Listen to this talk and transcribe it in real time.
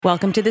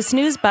Welcome to the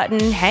snooze button.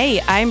 Hey,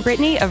 I'm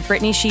Brittany of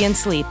Brittany Sheehan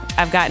Sleep.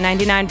 I've got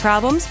 99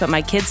 problems, but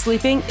my kid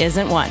sleeping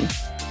isn't one.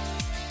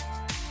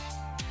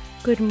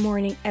 Good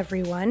morning,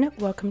 everyone.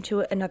 Welcome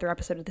to another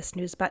episode of the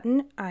snooze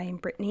button. I'm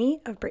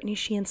Brittany of Brittany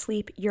Sheehan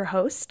Sleep, your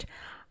host.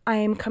 I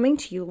am coming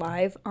to you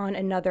live on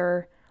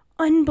another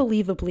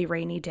unbelievably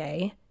rainy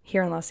day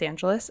here in Los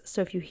Angeles.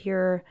 So if you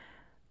hear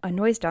a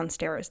noise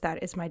downstairs,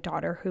 that is my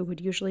daughter, who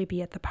would usually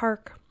be at the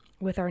park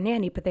with our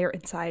nanny, but they're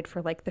inside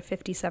for like the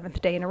 57th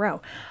day in a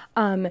row.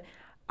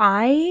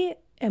 I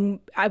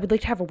would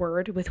like to have a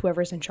word with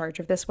whoever's in charge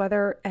of this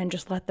weather and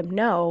just let them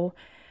know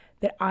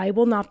that I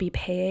will not be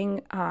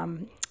paying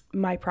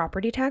my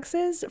property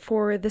taxes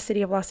for the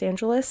city of Los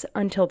Angeles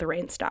until the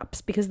rain stops,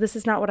 because this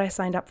is not what I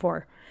signed up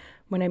for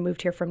when I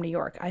moved here from New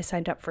York. I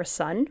signed up for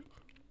sun.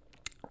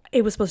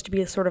 It was supposed to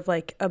be a sort of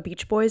like a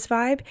Beach Boys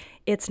vibe.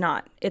 It's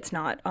not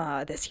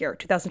this year.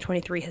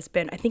 2023 has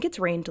been, I think it's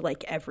rained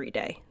like every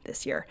day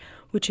this year,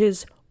 which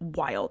is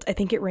wild. I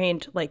think it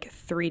rained like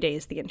 3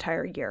 days the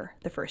entire year,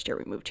 the first year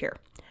we moved here.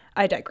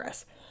 I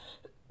digress.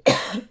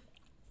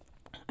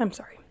 I'm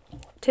sorry.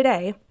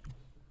 Today,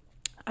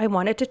 I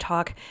wanted to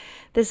talk,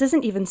 this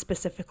isn't even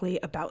specifically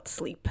about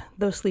sleep,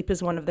 though sleep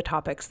is one of the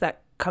topics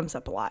that comes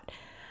up a lot.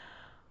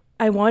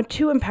 I want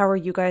to empower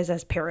you guys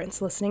as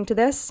parents listening to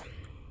this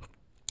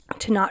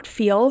to not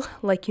feel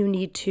like you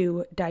need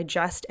to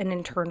digest and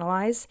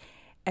internalize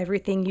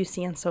everything you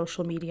see on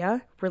social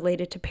media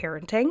related to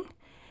parenting,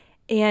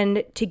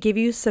 and to give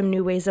you some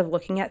new ways of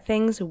looking at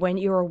things when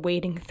you're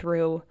wading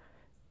through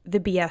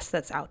the BS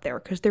that's out there,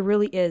 because there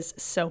really is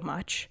so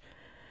much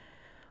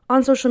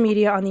on social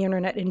media, on the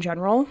internet in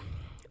general,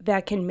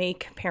 that can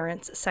make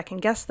parents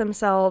second guess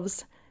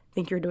themselves,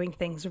 think you're doing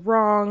things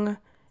wrong,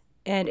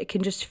 and it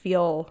can just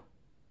feel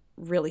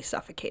really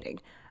suffocating.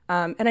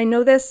 And I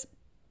know this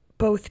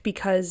both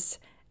because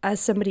as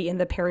somebody in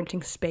the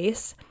parenting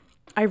space,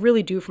 I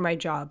really do for my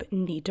job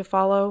need to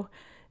follow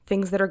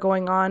things that are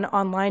going on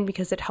online,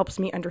 because it helps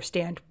me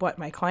understand what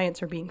my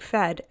clients are being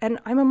fed. And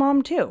I'm a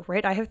mom too,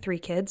 right? I have 3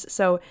 kids.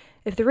 So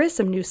if there is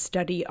some new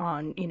study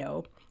on,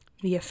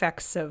 the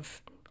effects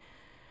of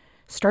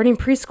starting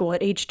preschool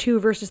at age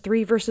 2 versus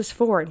 3 versus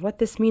 4 and what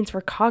this means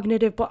for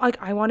cognitive,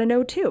 I want to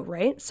know too,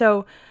 right?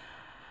 So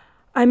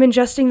I'm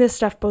ingesting this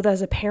stuff both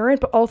as a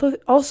parent, but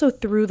also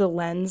through the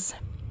lens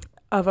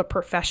of a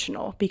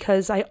professional,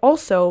 because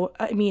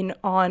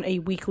on a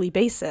weekly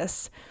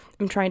basis,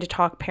 I'm trying to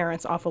talk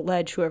parents off a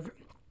ledge who have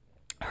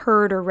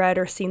heard or read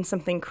or seen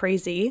something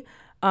crazy.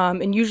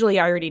 And usually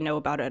I already know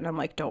about it and I'm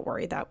like, don't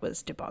worry, that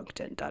was debunked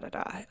and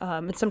da-da-da.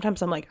 And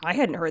sometimes I'm like, I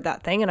hadn't heard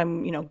that thing, and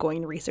I'm, going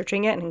and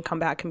researching it and come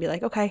back and be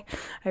like, okay,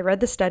 I read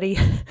the study.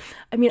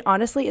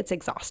 Honestly, it's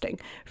exhausting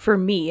for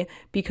me,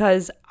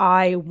 because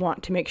I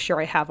want to make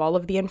sure I have all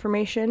of the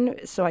information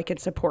so I can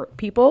support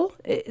people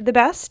the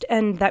best.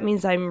 And that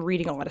means I'm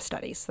reading a lot of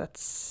studies.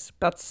 That's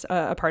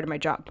a part of my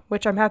job,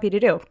 which I'm happy to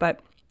do,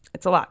 but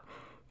it's a lot.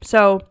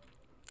 So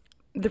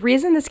the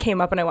reason this came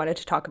up and I wanted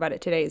to talk about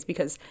it today is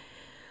because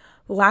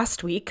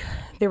last week,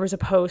 there was a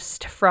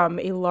post from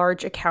a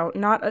large account,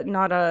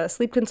 not a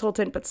sleep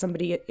consultant, but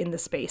somebody in the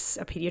space,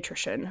 a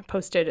pediatrician,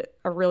 posted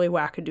a really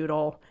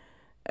wackadoodle,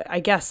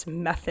 I guess,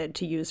 method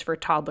to use for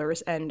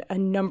toddlers. And a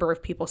number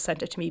of people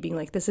sent it to me being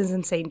like, this is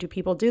insane. Do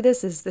people do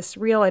this? Is this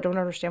real? I don't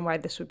understand why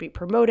this would be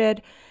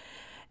promoted.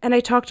 And I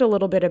talked a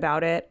little bit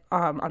about it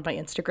on my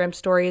Instagram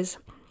stories.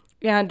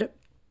 And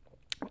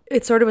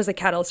it sort of was a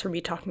catalyst for me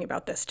talking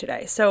about this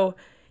today. So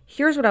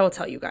here's what I will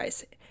tell you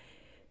guys.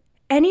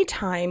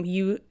 Anytime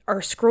you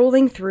are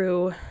scrolling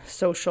through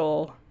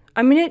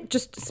I'm going to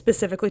just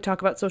specifically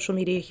talk about social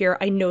media here.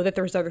 I know that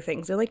there's other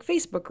things like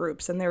Facebook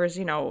groups, and there's,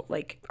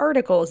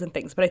 articles and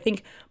things, but I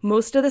think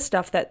most of the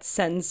stuff that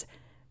sends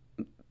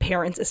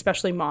parents,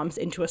 especially moms,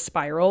 into a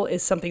spiral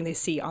is something they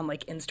see on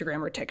like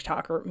Instagram or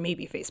TikTok or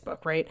maybe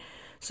Facebook, right?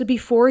 So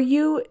before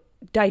you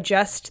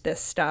digest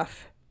this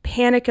stuff,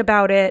 panic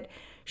about it,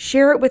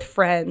 share it with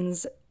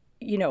friends,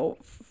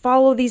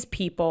 follow these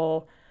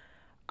people,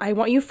 I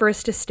want you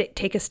first to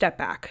take a step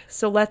back.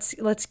 So let's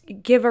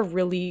give a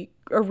really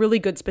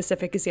good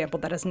specific example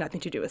that has nothing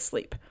to do with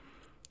sleep.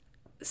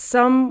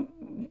 Some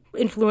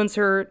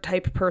influencer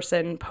type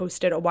person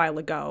posted a while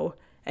ago,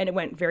 and it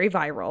went very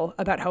viral,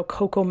 about how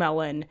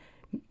CoComelon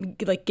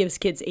gives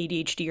kids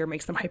ADHD or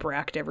makes them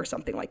hyperactive or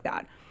something like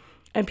that.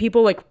 And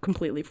people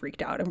completely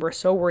freaked out and were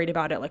so worried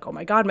about it. Oh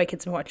my God, my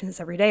kids have been watching this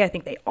every day. I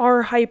think they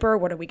are hyper.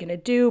 What are we going to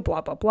do? Blah,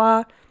 blah,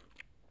 blah.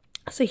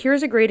 So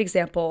here's a great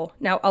example.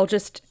 Now I'll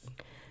just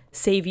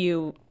save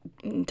you,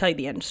 tell you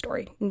the end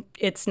story.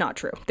 It's not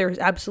true. There's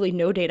absolutely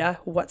no data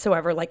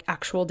whatsoever,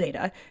 actual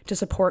data, to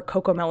support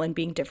CoComelon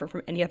being different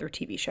from any other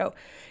TV show.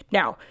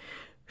 Now,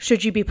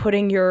 should you be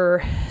putting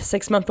your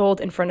 6-month-old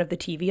in front of the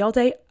TV all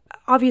day?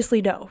 Obviously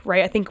no,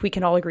 right? I think we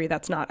can all agree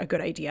that's not a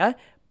good idea.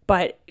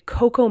 But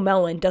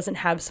CoComelon doesn't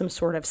have some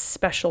sort of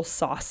special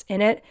sauce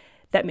in it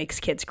that makes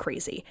kids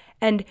crazy.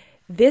 And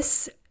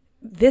this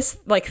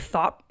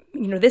thought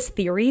this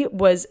theory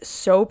was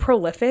so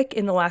prolific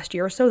in the last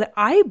year or so that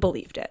I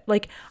believed it.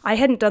 Like, I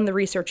hadn't done the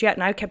research yet,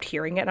 and I kept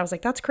hearing it, and I was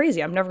like, that's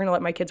crazy. I'm never going to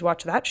let my kids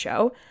watch that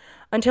show,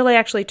 until I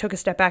actually took a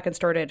step back and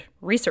started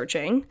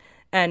researching.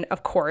 And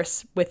of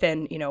course,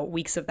 within,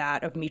 weeks of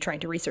that, of me trying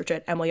to research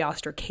it, Emily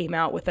Oster came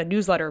out with a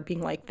newsletter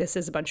being like, this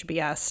is a bunch of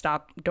BS.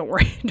 Stop. Don't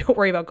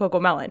worry about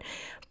CoComelon.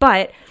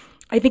 But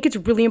I think it's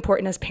really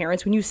important as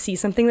parents, when you see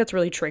something that's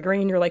really triggering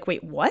and you're like,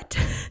 wait, what?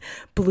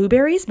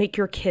 Blueberries make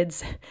your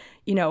kids,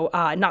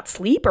 not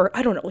sleep? Or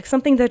I don't know, like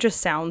something that just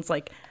sounds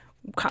like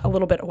a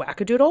little bit of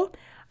wackadoodle.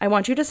 I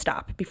want you to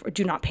stop.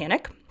 Do not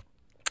panic.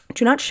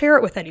 Do not share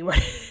it with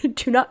anyone.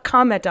 Do not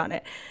comment on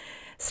it.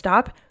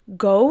 Stop.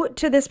 Go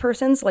to this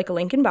person's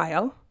link in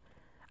bio.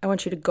 I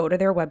want you to go to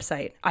their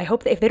website. I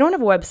hope that if they don't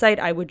have a website,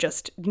 I would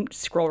just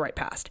scroll right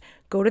past.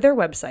 Go to their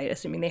website,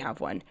 assuming they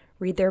have one.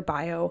 Read their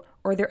bio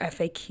or their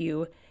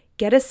FAQ.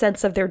 Get a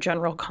sense of their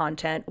general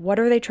content. What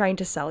are they trying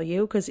to sell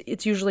you? Because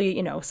it's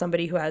usually,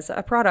 somebody who has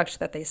a product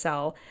that they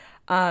sell.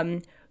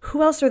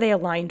 Who else are they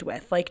aligned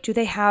with? Like, do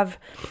they have,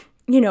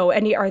 do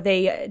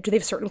they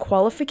have certain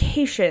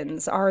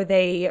qualifications? Are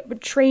they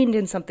trained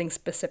in something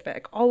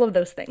specific? All of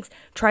those things.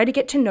 Try to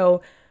get to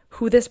know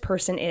who this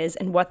person is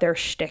and what their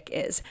shtick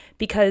is,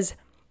 because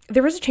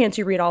there is a chance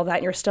you read all that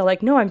and you're still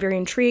like, no, I'm very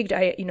intrigued.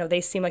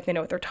 They seem like they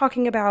know what they're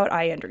talking about.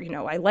 I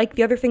like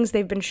the other things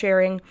they've been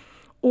sharing.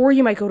 Or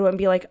you might go to it and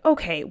be like,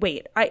 okay,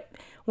 wait,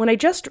 when I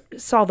just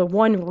saw the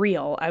one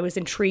reel, I was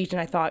intrigued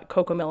and I thought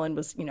CoComelon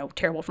was,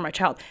 terrible for my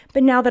child.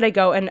 But now that I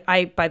go, and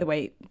by the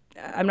way,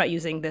 I'm not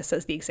using this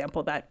as the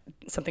example that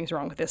something's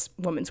wrong with this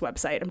woman's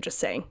website. I'm just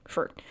saying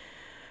for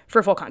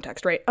full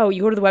context, right? Oh,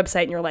 you go to the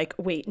website and you're like,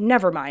 wait,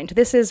 never mind.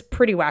 This is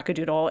pretty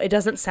wackadoodle. It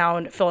doesn't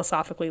sound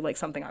philosophically like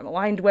something I'm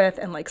aligned with.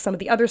 And like some of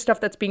the other stuff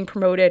that's being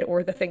promoted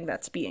or the thing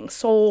that's being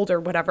sold or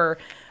whatever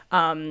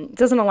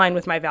doesn't align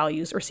with my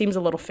values or seems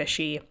a little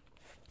fishy.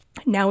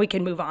 Now we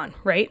can move on,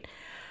 right?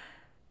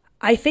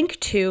 I think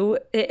too,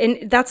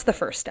 and that's the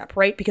first step,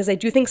 right? Because I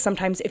do think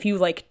sometimes if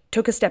you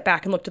took a step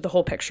back and looked at the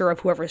whole picture of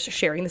whoever's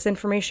sharing this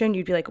information,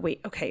 you'd be like,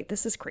 wait, okay,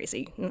 this is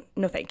crazy.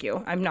 No, thank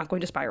you. I'm not going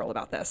to spiral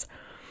about this.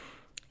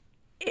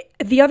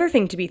 The other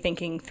thing to be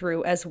thinking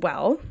through as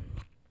well,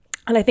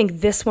 and I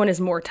think this one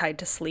is more tied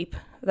to sleep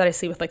that I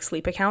see with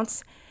sleep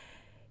accounts.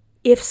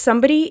 If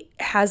somebody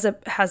has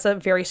a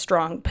very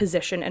strong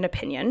position and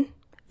opinion,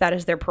 that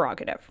is their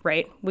prerogative,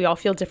 right? We all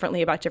feel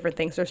differently about different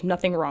things. There's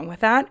nothing wrong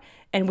with that.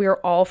 And we are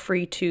all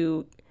free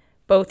to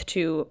both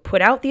to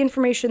put out the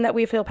information that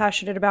we feel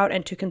passionate about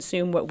and to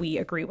consume what we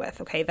agree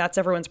with. Okay, that's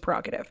everyone's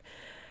prerogative.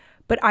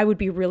 But I would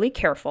be really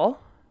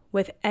careful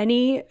with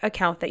any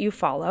account that you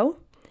follow.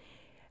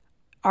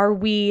 Are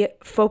we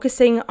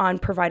focusing on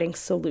providing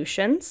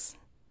solutions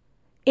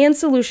and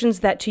solutions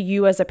that to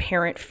you as a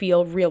parent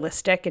feel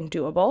realistic and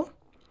doable?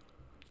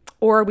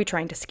 Or are we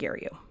trying to scare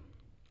you?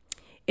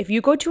 If you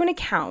go to an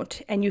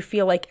account and you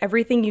feel like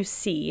everything you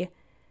see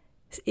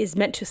is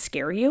meant to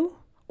scare you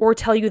or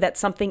tell you that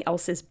something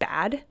else is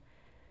bad,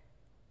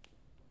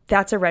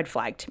 that's a red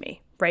flag to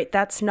me, right?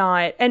 That's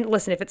not, and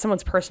listen, if it's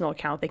someone's personal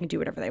account, they can do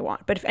whatever they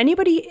want. But if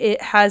anybody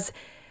has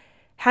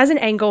an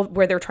angle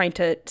where they're trying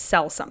to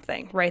sell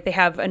something, right? They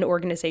have an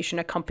organization,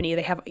 a company,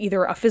 they have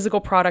either a physical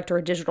product or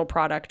a digital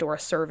product or a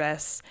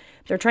service.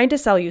 They're trying to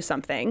sell you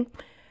something.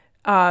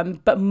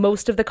 But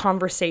most of the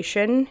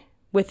conversation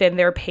within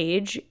their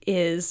page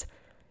is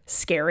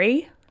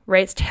scary,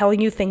 right? It's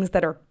telling you things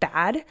that are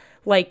bad.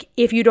 Like,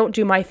 if you don't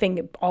do my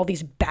thing, all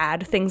these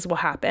bad things will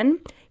happen.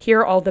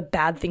 Here are all the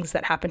bad things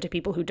that happen to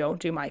people who don't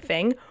do my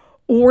thing.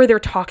 Or they're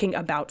talking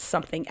about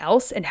something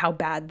else and how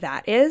bad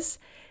that is.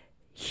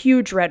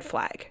 Huge red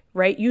flag,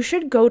 right? You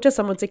should go to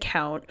someone's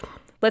account.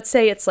 Let's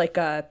say it's like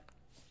a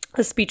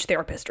speech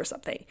therapist or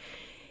something.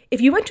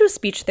 If you went to a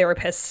speech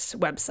therapist's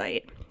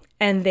website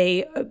and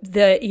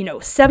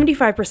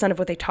 75% of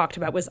what they talked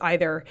about was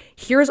either,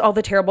 here's all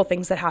the terrible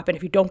things that happen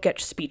if you don't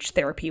get speech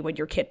therapy when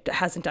your kid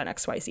hasn't done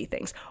XYZ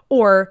things.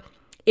 Or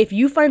if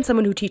you find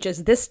someone who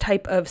teaches this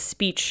type of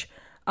speech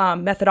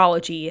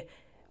methodology,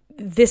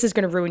 this is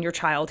going to ruin your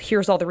child.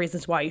 Here's all the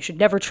reasons why you should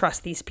never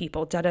trust these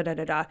people,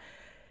 da-da-da-da-da.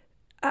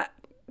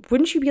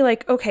 Wouldn't you be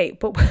like, okay,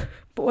 but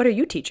what are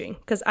you teaching?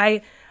 Because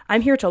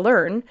I'm here to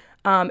learn,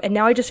 and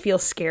now I just feel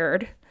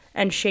scared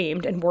and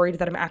shamed and worried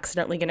that I'm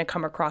accidentally going to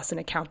come across an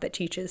account that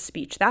teaches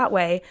speech that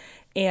way,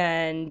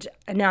 and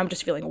now I'm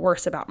just feeling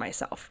worse about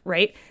myself,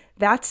 right?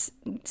 That's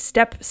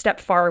step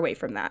far away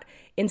from that.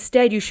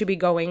 Instead, you should be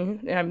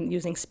going, and I'm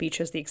using speech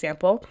as the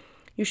example,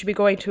 you should be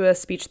going to a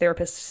speech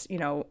therapist's,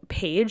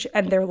 page,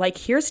 and they're like,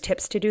 here's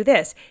tips to do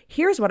this.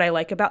 Here's what I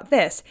like about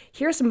this.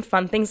 Here's some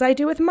fun things I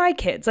do with my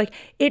kids. Like,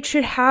 it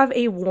should have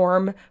a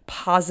warm,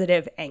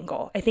 positive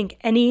angle. I think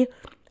any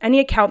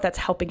account that's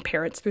helping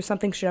parents through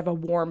something should have a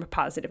warm,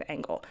 positive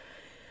angle.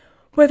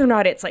 Whether or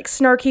not it's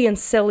snarky and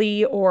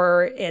silly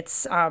or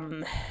it's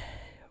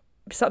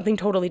something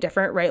totally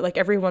different, right? Like,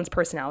 everyone's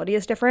personality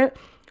is different.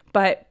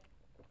 But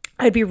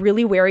I'd be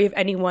really wary of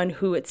anyone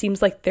who it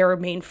seems like their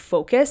main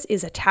focus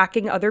is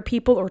attacking other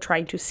people or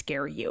trying to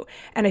scare you.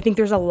 And I think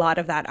there's a lot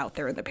of that out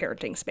there in the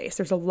parenting space.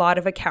 There's a lot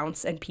of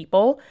accounts and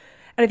people.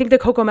 And I think the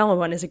CoComelon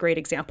one is a great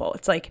example.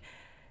 It's like,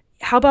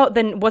 how about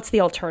then what's the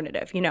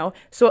alternative, you know?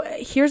 So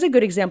here's a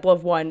good example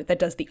of one that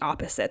does the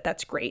opposite.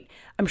 That's great.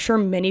 I'm sure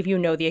many of you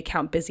know the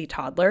account Busy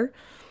Toddler.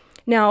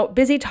 Now,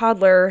 Busy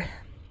Toddler,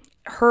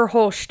 her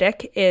whole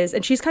shtick is,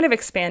 and she's kind of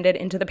expanded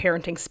into the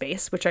parenting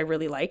space, which I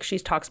really like. She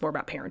talks more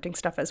about parenting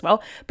stuff as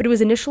well. But it was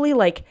initially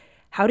like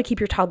how to keep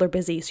your toddler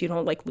busy so you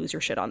don't like lose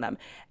your shit on them.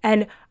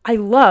 And I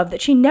love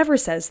that she never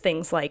says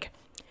things like,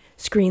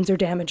 screens are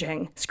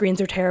damaging,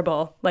 screens are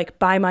terrible, like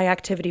buy my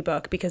activity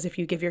book because if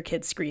you give your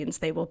kids screens,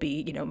 they will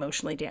be, you know,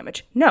 emotionally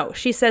damaged. No,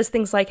 she says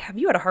things like, have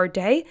you had a hard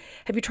day?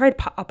 Have you tried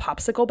a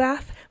popsicle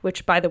bath?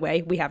 Which, by the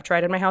way, we have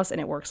tried in my house and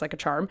it works like a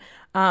charm.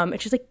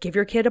 And she's like, give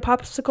your kid a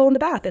popsicle in the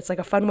bath. It's like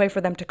a fun way for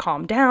them to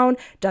calm down,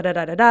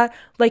 da-da-da-da-da.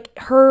 Like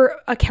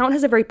her account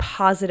has a very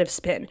positive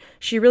spin.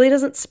 She really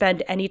doesn't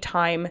spend any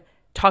time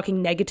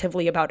talking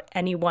negatively about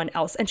anyone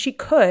else. And she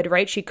could,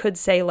 right? She could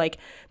say like,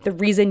 the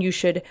reason you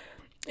should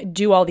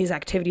do all these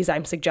activities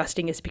I'm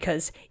suggesting is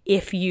because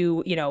if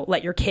you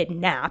let your kid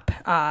nap,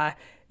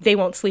 they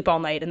won't sleep all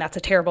night and that's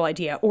a terrible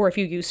idea. Or if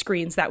you use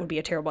screens, that would be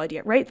a terrible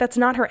idea, right? That's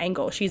not her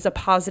angle. She's a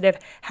positive,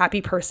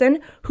 happy person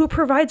who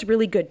provides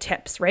really good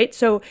tips, right?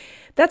 So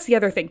that's the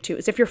other thing too,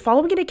 is if you're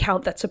following an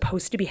account that's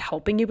supposed to be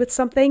helping you with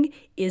something,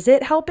 is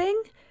it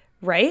helping?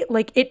 Right?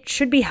 Like it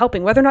should be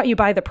helping. Whether or not you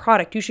buy the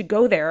product, you should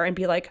go there and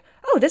be like,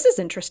 oh, this is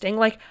interesting.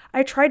 Like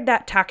I tried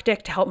that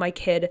tactic to help my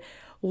kid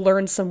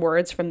learn some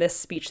words from this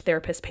speech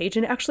therapist page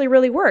and it actually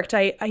really worked.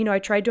 I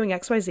tried doing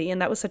XYZ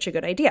and that was such a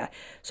good idea.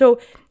 So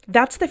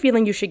that's the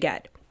feeling you should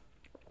get.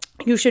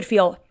 You should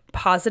feel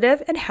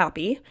positive and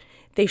happy.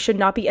 They should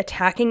not be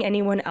attacking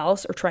anyone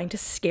else or trying to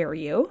scare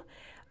you.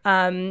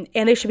 And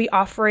they should be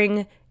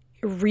offering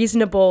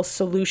reasonable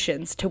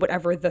solutions to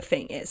whatever the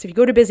thing is. If you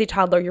go to Busy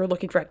Toddler, you're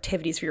looking for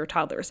activities for your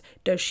toddlers.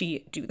 Does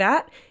she do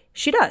that?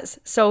 She does.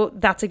 So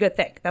that's a good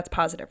thing. That's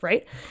positive,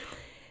 right?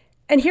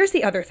 And here's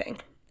the other thing.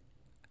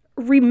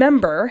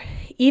 Remember,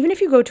 even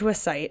if you go to a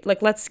site,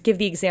 like let's give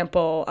the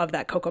example of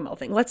that CoComelon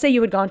thing. Let's say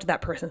you had gone to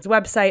that person's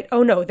website.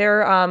 Oh no,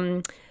 they're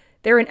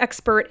an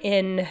expert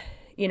in,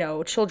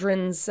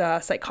 children's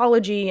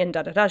psychology and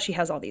da-da-da. She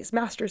has all these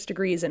master's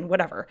degrees and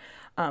whatever,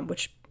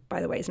 which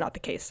by the way is not the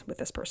case with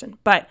this person.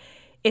 But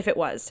if it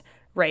was,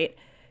 right?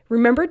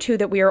 Remember too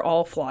that we are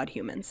all flawed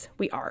humans.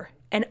 We are.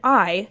 And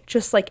I,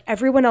 just like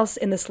everyone else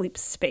in the sleep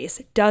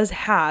space, does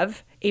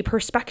have a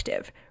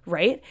perspective,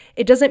 right?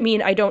 It doesn't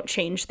mean I don't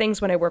change things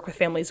when I work with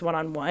families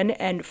one-on-one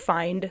and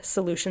find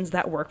solutions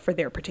that work for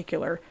their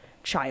particular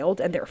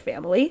child and their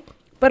family.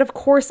 But of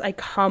course, I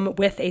come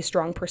with a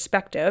strong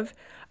perspective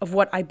of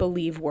what I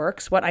believe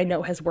works, what I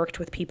know has worked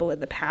with people in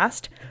the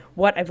past,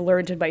 what I've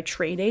learned in my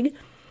training,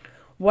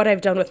 what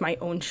I've done with my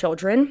own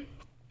children,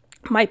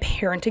 my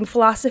parenting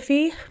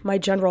philosophy, my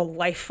general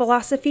life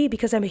philosophy,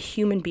 because I'm a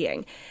human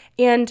being.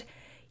 And,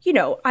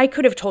 I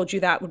could have told you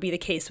that would be the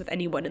case with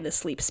anyone in the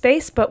sleep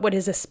space, but what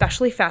is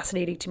especially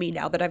fascinating to me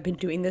now that I've been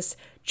doing this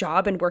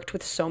job and worked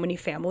with so many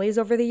families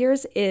over the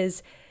years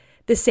is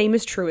the same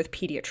is true with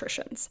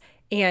pediatricians.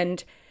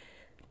 And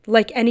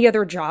like any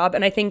other job,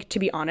 and I think, to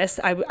be honest,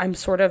 I'm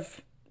sort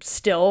of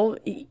still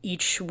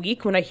each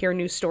week when I hear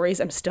news stories,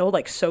 I'm still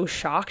like so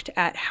shocked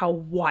at how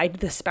wide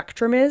the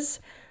spectrum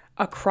is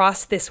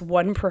across this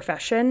one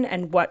profession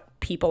and what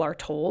people are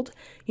told.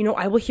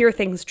 I will hear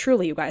things,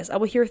 truly, you guys, I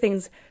will hear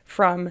things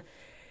from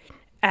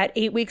at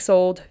 8 weeks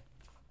old,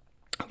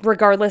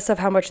 regardless of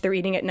how much they're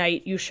eating at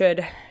night, you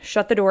should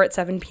shut the door at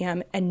 7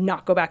 p.m. and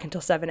not go back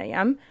until 7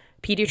 a.m.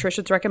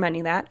 Pediatricians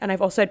recommending that. And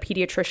I've also had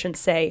pediatricians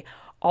say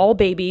all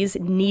babies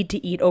need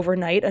to eat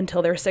overnight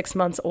until they're 6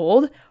 months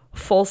old,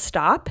 full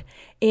stop.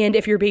 And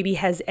if your baby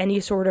has any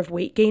sort of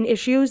weight gain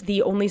issues,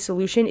 the only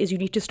solution is you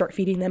need to start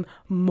feeding them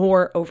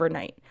more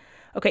overnight.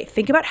 Okay,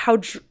 think about how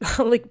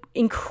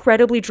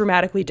incredibly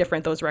dramatically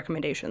different those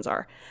recommendations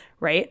are,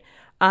 right?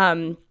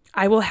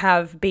 I will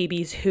have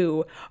babies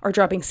who are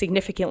dropping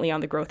significantly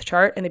on the growth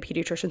chart and the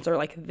pediatricians are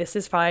like, this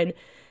is fine,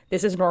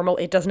 this is normal,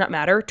 it does not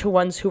matter, to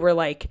ones who are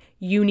like,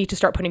 you need to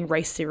start putting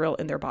rice cereal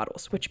in their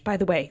bottles, which, by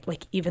the way,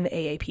 like even the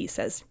AAP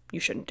says you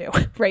shouldn't do,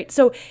 right?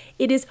 So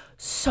it is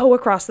so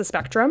across the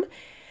spectrum.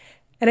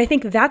 And I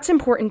think that's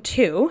important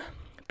too,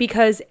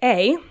 because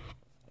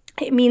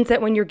it means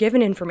that when you're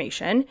given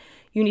information,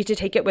 you need to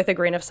take it with a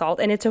grain of salt,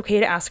 and it's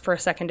okay to ask for a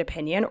second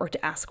opinion or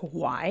to ask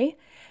why.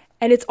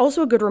 And it's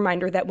also a good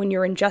reminder that when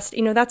you're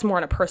that's more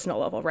on a personal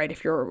level, right?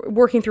 If you're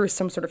working through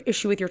some sort of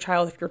issue with your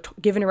child, if you're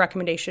given a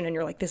recommendation and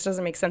you're like, this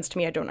doesn't make sense to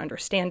me, I don't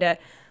understand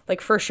it,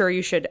 like for sure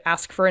you should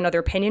ask for another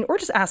opinion or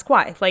just ask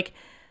why. Like,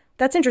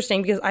 that's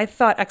interesting because I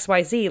thought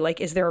XYZ,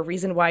 like, is there a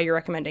reason why you're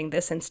recommending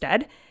this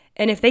instead?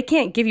 And if they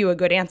can't give you a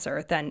good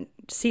answer, then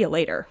see you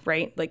later,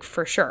 right? Like,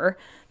 for sure.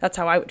 That's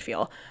how I would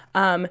feel.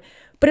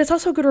 But it's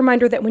also a good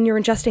reminder that when you're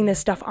ingesting this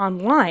stuff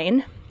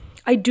online,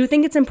 I do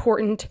think it's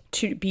important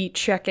to be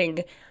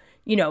checking,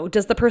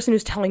 does the person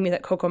who's telling me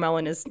that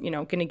CoComelon is,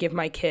 going to give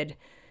my kid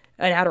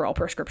an Adderall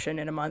prescription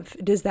in a month.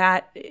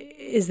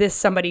 Is this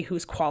somebody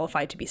who's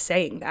qualified to be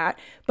saying that?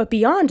 But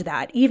beyond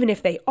that, even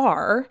if they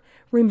are,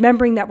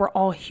 remembering that we're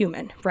all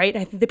human, right?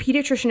 I think the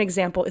pediatrician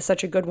example is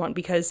such a good one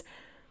because,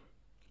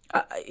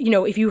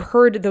 if you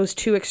heard those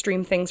two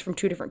extreme things from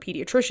two different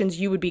pediatricians,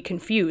 you would be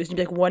confused. You'd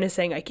be like, one is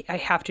saying I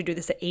have to do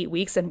this at 8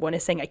 weeks, and one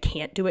is saying I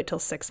can't do it till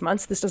 6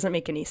 months. This doesn't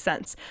make any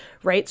sense,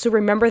 right? So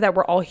remember that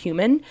we're all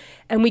human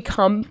and we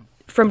come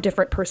from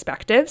different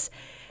perspectives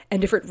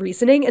and different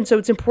reasoning. And so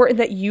it's important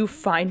that you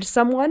find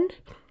someone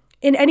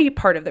in any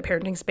part of the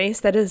parenting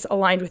space that is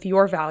aligned with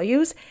your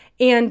values,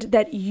 and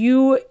that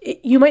you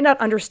might not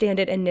understand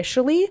it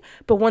initially,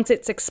 but once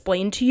it's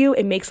explained to you,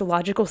 it makes a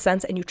logical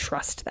sense and you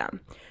trust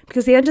them.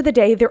 Because at the end of the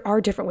day, there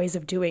are different ways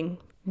of doing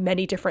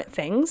many different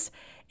things,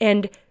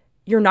 and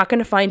you're not going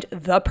to find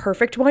the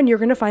perfect one. You're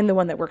going to find the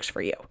one that works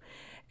for you.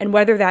 And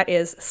whether that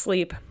is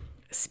sleep,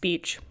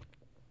 speech,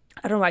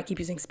 I don't know why I keep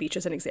using speech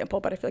as an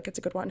example, but I feel like it's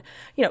a good one.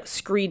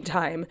 Screen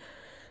time,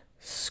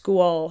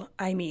 school,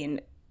 a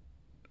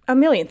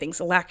million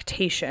things,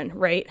 lactation,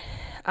 right?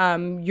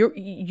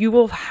 You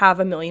will have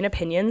a million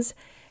opinions,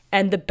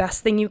 and the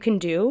best thing you can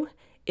do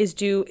is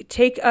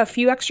take a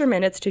few extra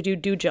minutes to do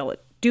due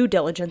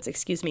diligence,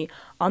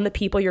 on the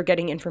people you're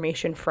getting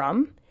information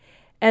from,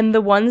 and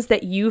the ones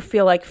that you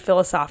feel like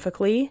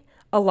philosophically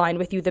align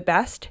with you the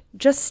best,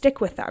 just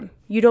stick with them.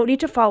 You don't need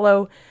to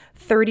follow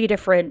 30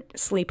 different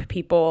sleep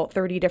people,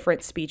 30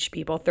 different speech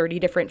people, 30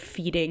 different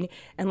feeding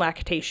and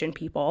lactation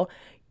people.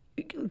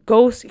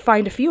 Go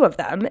find a few of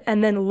them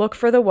and then look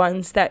for the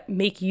ones that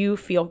make you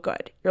feel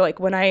good. You're like,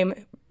 when I'm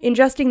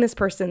ingesting this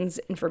person's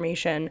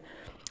information,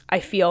 I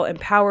feel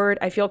empowered,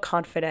 I feel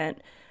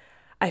confident,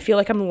 I feel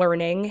like I'm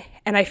learning,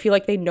 and I feel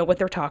like they know what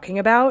they're talking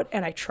about,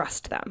 and I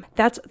trust them.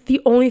 That's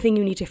the only thing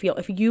you need to feel.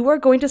 If you are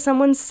going to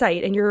someone's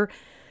site and or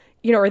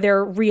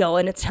they're real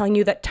and it's telling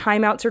you that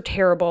timeouts are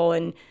terrible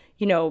and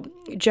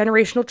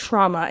generational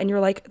trauma, and you're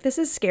like, this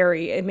is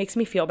scary, it makes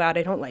me feel bad,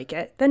 I don't like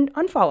it, then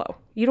unfollow.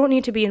 You don't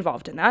need to be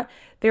involved in that.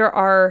 There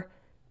are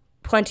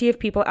plenty of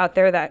people out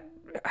there that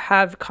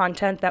have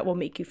content that will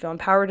make you feel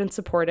empowered and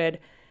supported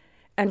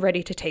and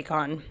ready to take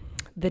on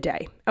the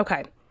day.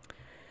 Okay.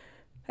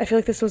 I feel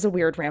like this was a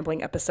weird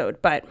rambling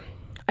episode, but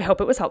I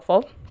hope it was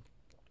helpful.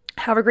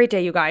 Have a great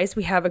day, you guys.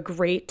 We have a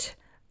great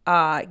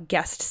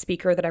guest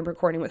speaker that I'm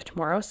recording with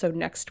tomorrow. So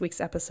next week's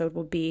episode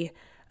will be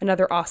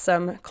another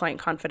awesome Client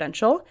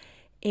Confidential,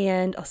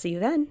 and I'll see you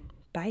then.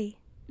 Bye.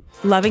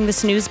 Loving the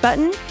snooze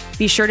button?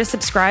 Be sure to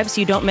subscribe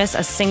so you don't miss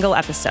a single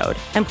episode.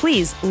 And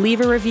please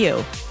leave a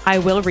review. I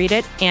will read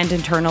it and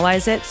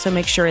internalize it, so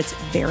make sure it's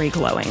very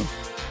glowing.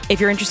 If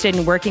you're interested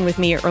in working with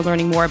me or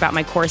learning more about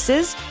my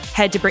courses,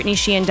 head to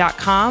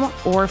BrittanySheehan.com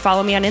or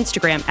follow me on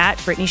Instagram at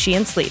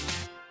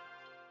BrittanySheehanSleep.